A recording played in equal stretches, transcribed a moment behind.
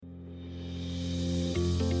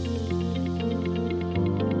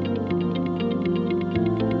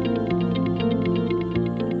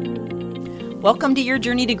Welcome to Your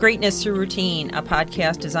Journey to Greatness Through Routine, a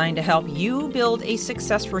podcast designed to help you build a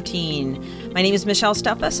success routine. My name is Michelle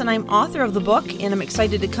Steffes, and I'm author of the book, and I'm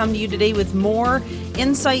excited to come to you today with more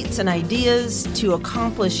insights and ideas to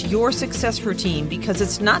accomplish your success routine, because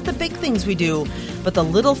it's not the big things we do, but the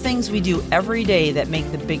little things we do every day that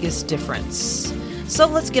make the biggest difference. So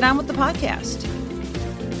let's get on with the podcast.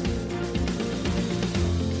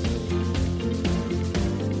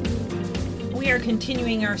 We are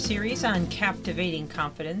continuing our series on captivating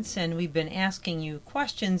confidence, and we've been asking you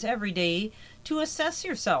questions every day to assess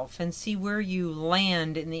yourself and see where you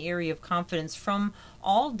land in the area of confidence from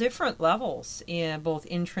all different levels, both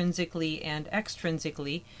intrinsically and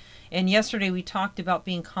extrinsically. And yesterday we talked about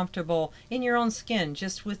being comfortable in your own skin,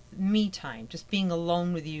 just with me time, just being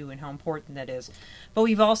alone with you, and how important that is. But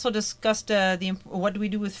we've also discussed what do we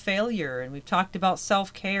do with failure, and we've talked about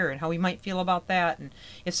self-care and how we might feel about that. And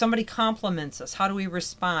if somebody compliments us, how do we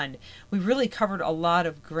respond? We've really covered a lot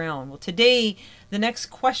of ground. Well, today, the next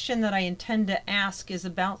question that I intend to ask is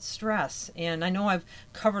about stress. And I know I've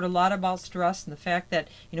covered a lot about stress and the fact that,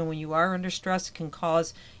 when you are under stress, it can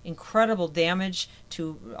cause incredible damage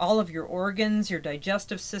to all of your organs, your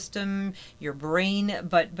digestive system, your brain,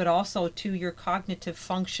 but also to your cognitive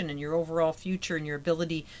function and your overall future and your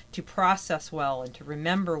ability to process well and to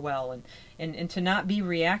remember well and to not be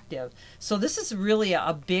reactive. So this is really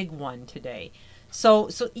a big one today. So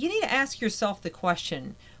you need to ask yourself the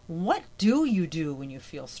question, what do you do when you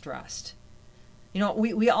feel stressed?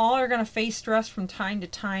 We all are going to face stress from time to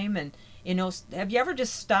time, and have you ever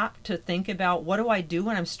just stopped to think about, what do I do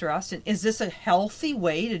when I'm stressed? And is this a healthy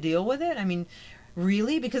way to deal with it? I mean,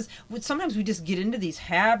 really? Because sometimes we just get into these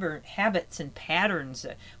habits and patterns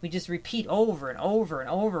that we just repeat over and over and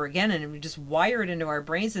over again, and we just wire it into our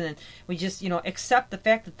brains, and then we just, accept the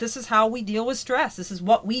fact that this is how we deal with stress. This is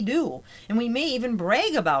what we do. And we may even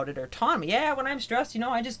brag about it or taunt me. Yeah, when I'm stressed,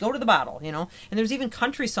 I just go to the bottle, And there's even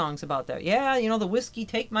country songs about that. Yeah, the whiskey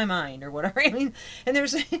take my mind or whatever. I mean, and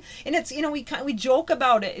there's, and it's, we joke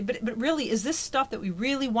about it, but really, is this stuff that we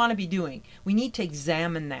really want to be doing? We need to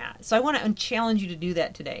examine that. So I want to challenge you to do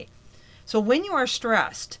that today. So when you are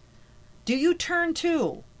stressed, do you turn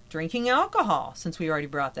to drinking alcohol, since we already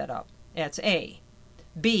brought that up? That's A.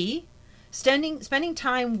 B, spending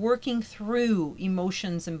time working through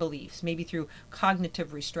emotions and beliefs, maybe through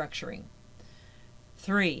cognitive restructuring.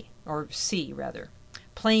 3, or C rather,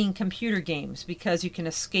 playing computer games because you can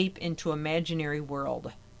escape into imaginary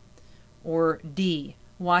world. Or D,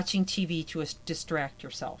 watching TV to distract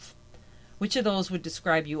yourself. Which of those would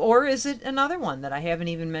describe you? Or is it another one that I haven't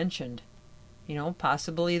even mentioned?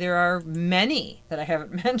 Possibly there are many that I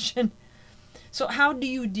haven't mentioned. So how do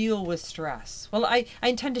you deal with stress? Well, I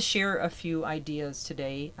intend to share a few ideas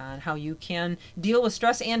today on how you can deal with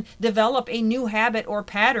stress and develop a new habit or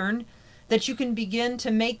pattern that you can begin to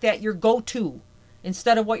make that your go-to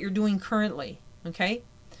instead of what you're doing currently. Okay?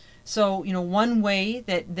 So, one way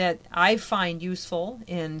that I find useful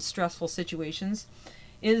in stressful situations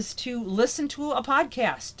is to listen to a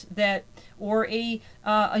podcast or a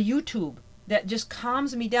YouTube that just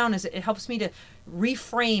calms me down, as it helps me to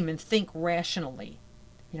reframe and think rationally.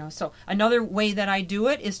 So another way that I do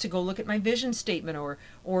it is to go look at my vision statement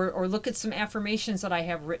or look at some affirmations that I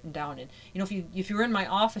have written down. And if you were in my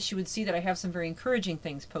office, you would see that I have some very encouraging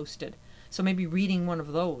things posted. So maybe reading one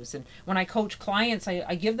of those. And when I coach clients,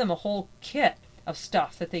 I give them a whole kit of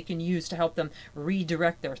stuff that they can use to help them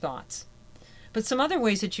redirect their thoughts. But some other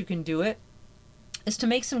ways that you can do it is to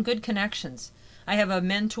make some good connections. I have a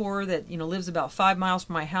mentor that, lives about 5 miles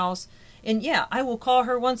from my house. And yeah, I will call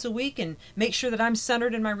her once a week and make sure that I'm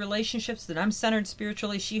centered in my relationships, that I'm centered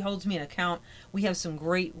spiritually. She holds me an account. We have some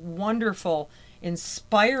great, wonderful,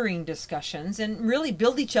 inspiring discussions and really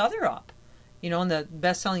build each other up. In the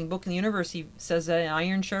best-selling book in the universe, he says that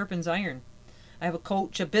iron sharpens iron. I have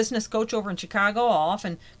a business coach over in Chicago. I'll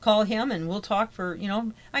often call him and we'll talk for,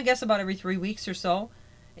 I guess about every 3 weeks or so.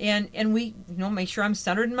 And we, make sure I'm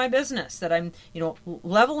centered in my business, that I'm,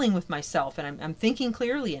 leveling with myself and I'm thinking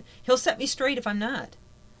clearly. And he'll set me straight if I'm not.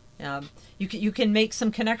 You can make some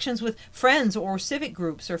connections with friends or civic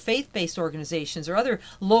groups or faith-based organizations or other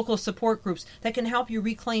local support groups that can help you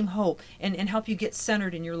reclaim hope and help you get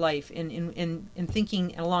centered in your life in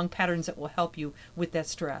thinking along patterns that will help you with that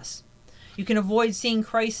stress. You can avoid seeing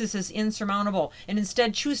crisis as insurmountable and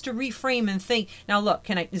instead choose to reframe and think, now look,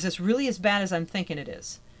 is this really as bad as I'm thinking it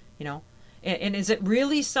is? And is it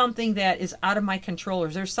really something that is out of my control, or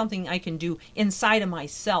is there something I can do inside of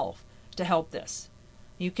myself to help this?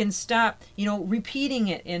 You can stop, repeating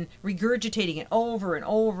it and regurgitating it over and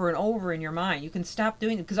over and over in your mind. You can stop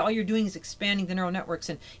doing it because all you're doing is expanding the neural networks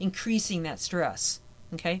and increasing that stress.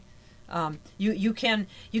 Okay? You can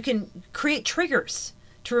create triggers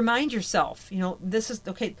to remind yourself, this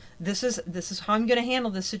is how I'm going to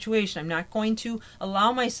handle this situation. I'm not going to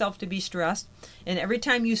allow myself to be stressed. And every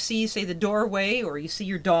time you see, say, the doorway, or you see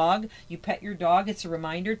your dog, you pet your dog, it's a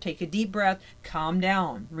reminder, take a deep breath, calm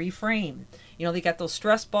down, reframe. They got those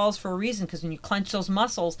stress balls for a reason, because when you clench those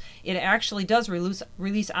muscles, it actually does release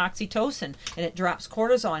oxytocin, and it drops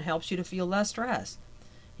cortisol and helps you to feel less stressed.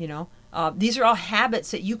 These are all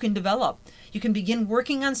habits that you can develop. You can begin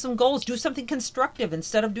working on some goals. Do something constructive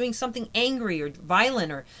instead of doing something angry or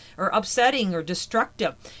violent or upsetting or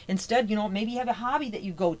destructive. Instead, maybe you have a hobby that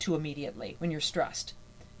you go to immediately when you're stressed.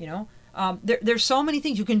 There's so many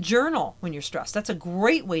things. You can journal when you're stressed. That's a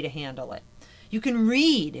great way to handle it. You can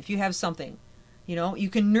read if you have something. You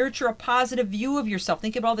can nurture a positive view of yourself.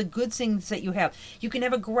 Think about all the good things that you have. You can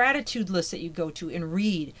have a gratitude list that you go to and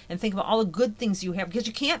read and think about all the good things you have, because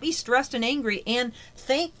you can't be stressed and angry and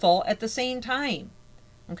thankful at the same time.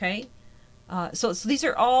 Okay? So these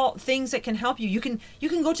are all things that can help you. You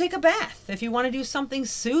can go take a bath if you want to do something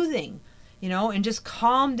soothing, and just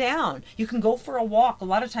calm down. You can go for a walk. A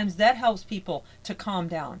lot of times that helps people to calm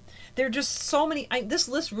down. There are just so many. This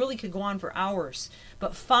list really could go on for hours.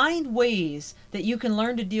 But find ways that you can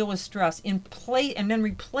learn to deal with stress and then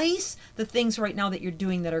replace the things right now that you're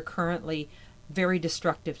doing that are currently very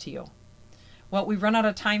destructive to you. Well, we've run out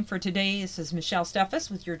of time for today. This is Michelle Steffes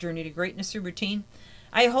with your Journey to Greatness through Routine.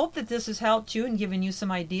 I hope that this has helped you and given you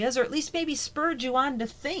some ideas, or at least maybe spurred you on to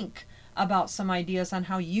think about some ideas on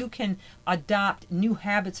how you can adopt new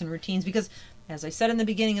habits and routines, because as I said in the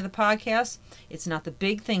beginning of the podcast, it's not the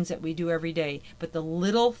big things that we do every day, but the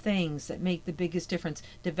little things that make the biggest difference.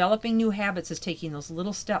 Developing new habits is taking those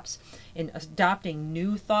little steps and adopting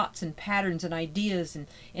new thoughts and patterns and ideas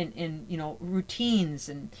and routines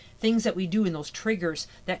and things that we do, and those triggers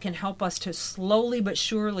that can help us to slowly but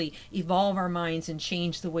surely evolve our minds and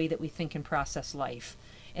change the way that we think and process life.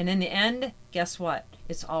 And in the end, guess what?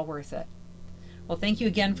 It's all worth it. Well, thank you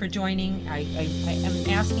again for joining. I am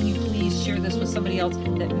asking you, please share this with somebody else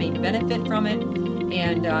that may benefit from it.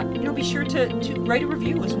 And, be sure to write a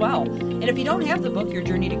review as well. And if you don't have the book, Your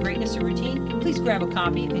Journey to Greatness Through Routine, please grab a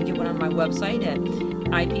copy. You can get one on my website at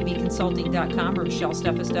ipvconsulting.com or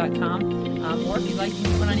michellesteffes.com. Or if you'd like, you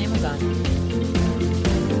can get one on Amazon.